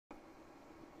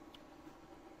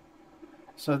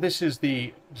So this is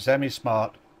the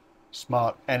Zemismart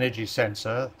smart energy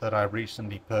sensor that I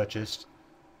recently purchased,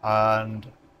 and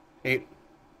it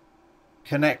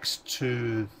connects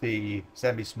to the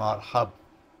Zemismart hub,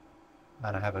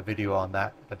 and I have a video on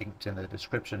that linked in the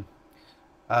description.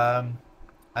 And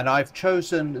I've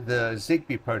chosen the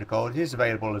Zigbee protocol. It is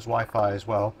available as Wi-Fi as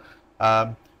well,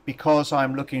 because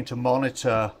I'm looking to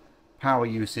monitor power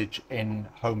usage in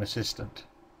Home Assistant.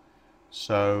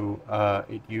 So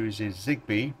it uses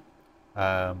Zigbee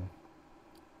to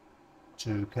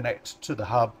connect to the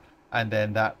hub, and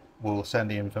then that will send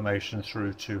the information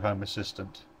through to Home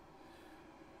Assistant.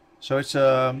 So it's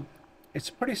a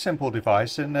pretty simple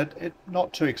device, and it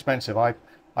not too expensive. I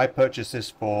purchased this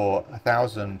for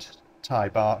 1,000 Thai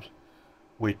baht,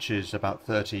 which is about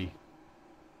 30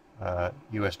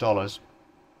 US dollars.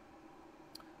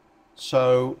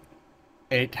 So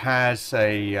it has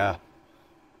a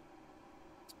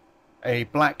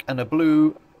black and a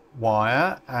blue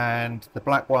wire, and the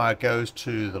black wire goes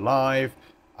to the live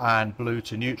and blue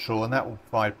to neutral, and that will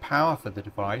provide power for the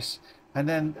device. And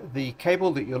then the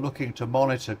cable that you're looking to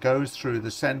monitor goes through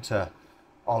the center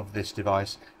of this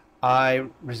device. I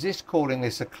resist calling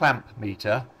this a clamp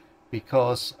meter,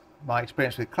 because my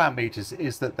experience with clamp meters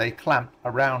is that they clamp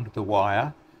around the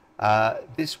wire.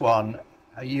 This one,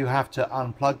 you have to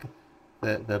unplug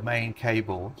the main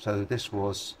cable. So this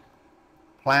was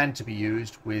planned to be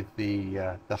used with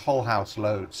the whole house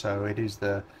load. So it is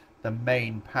the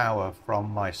main power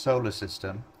from my solar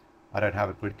system. I don't have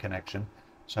a grid connection,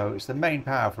 so it's the main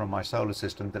power from my solar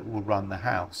system that will run the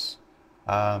house.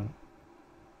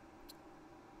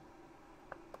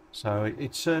 So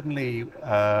it's certainly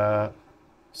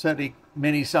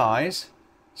mini size,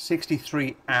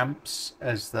 63 amps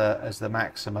as the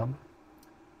maximum.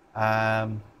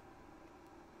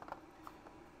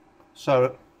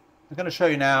 So I'm going to show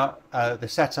you now the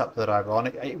setup that I've on.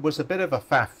 It was a bit of a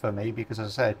faff for me because,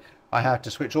 as I said, I had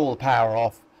to switch all the power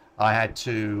off. I had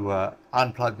to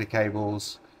unplug the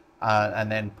cables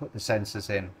and then put the sensors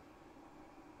in.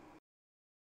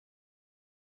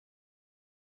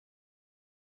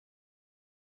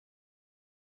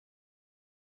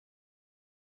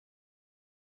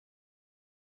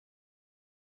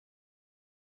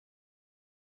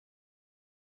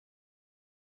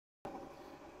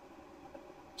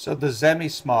 So the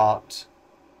Zemismart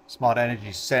smart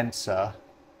energy sensor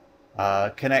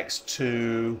connects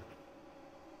to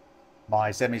my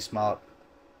Zemismart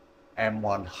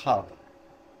M1 hub,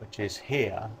 which is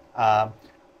here. I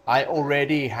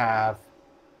already have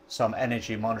some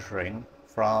energy monitoring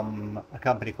from a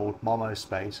company called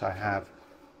Space. I have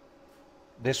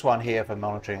this one here for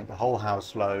monitoring the whole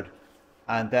house load,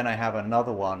 and then I have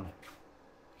another one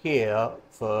here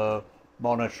for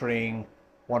monitoring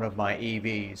one of my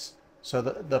EVs. So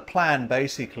the plan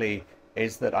basically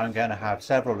is that I'm going to have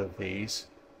several of these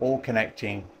all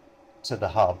connecting to the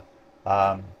hub.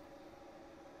 And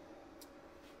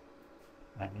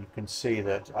you can see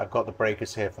that I've got the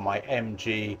breakers here for my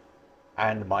MG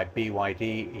and my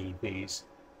BYD EVs.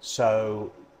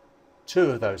 So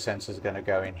two of those sensors are going to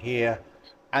go in here,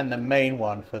 and the main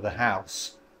one for the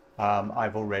house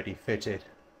I've already fitted.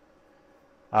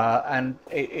 And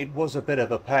it was a bit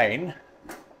of a pain.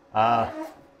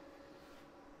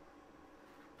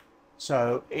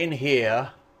 So in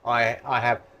here I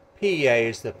have PEA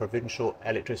is the Provincial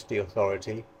Electricity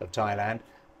Authority of Thailand.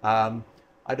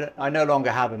 I no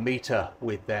longer have a meter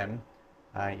with them.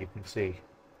 You can see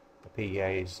the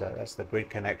PEA is that's the grid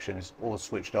connection is all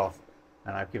switched off,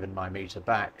 and I've given my meter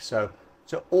back. So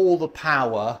all the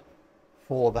power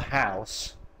for the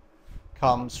house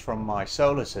comes from my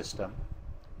solar system,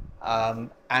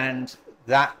 and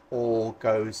that all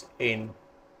goes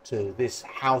into this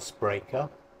house breaker,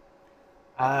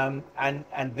 and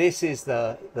this is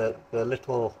the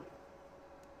little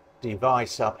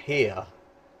device up here,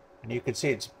 and you can see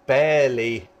it's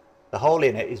barely, the hole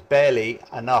in it is barely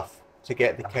enough to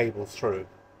get the cable through,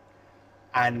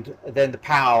 and then the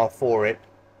power for it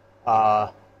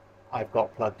I've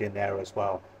got plugged in there as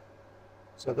well.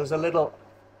 So there's a little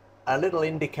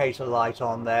indicator light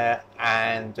on there,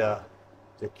 and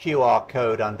the QR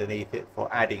code underneath it for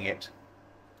adding it.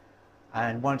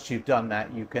 And once you've done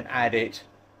that, you can add it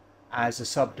as a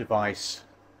sub device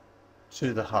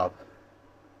to the hub.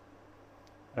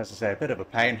 As I say, a bit of a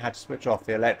pain, had to switch off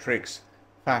the electrics,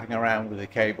 faffing around with the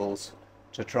cables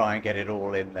to try and get it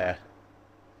all in there.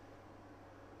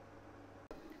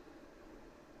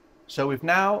 So we've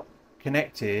now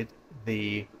connected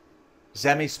the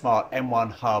Zemismart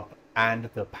M1 hub and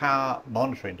the power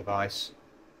monitoring device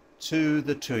to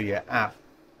the Tuya app,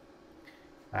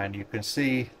 and you can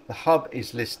see the hub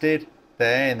is listed,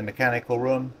 there in the mechanical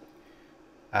room,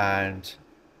 and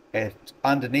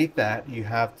underneath that you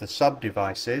have the sub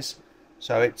devices.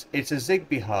 So it's a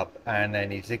Zigbee hub, and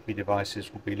any Zigbee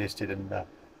devices will be listed in the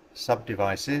sub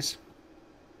devices.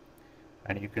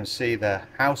 And you can see the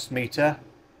house meter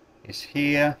is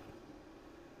here,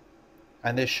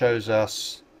 and this shows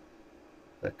us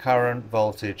the current,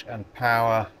 voltage and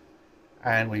power,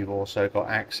 and we've also got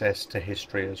access to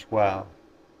history as well.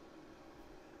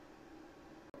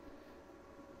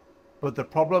 But the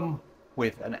problem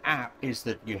with an app is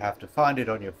that you have to find it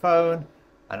on your phone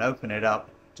and open it up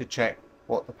to check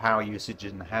what the power usage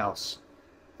is in the house.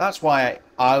 That's why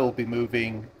I will be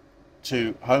moving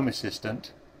to Home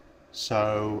Assistant.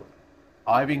 So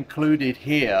I've included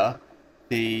here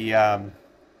the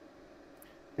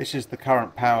this is the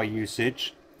current power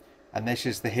usage, and this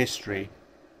is the history.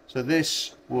 So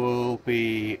this will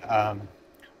be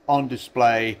on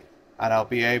display, and I'll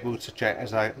be able to check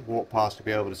as I walk past to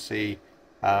be able to see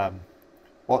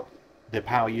what the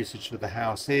power usage for the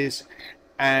house is,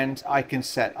 and I can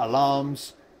set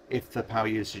alarms if the power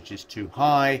usage is too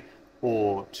high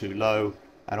or too low,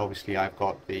 and obviously I've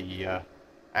got the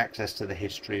access to the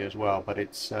history as well, but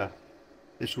it's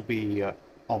this will be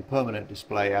on permanent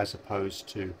display as opposed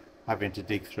to having to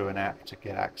dig through an app to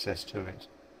get access to it.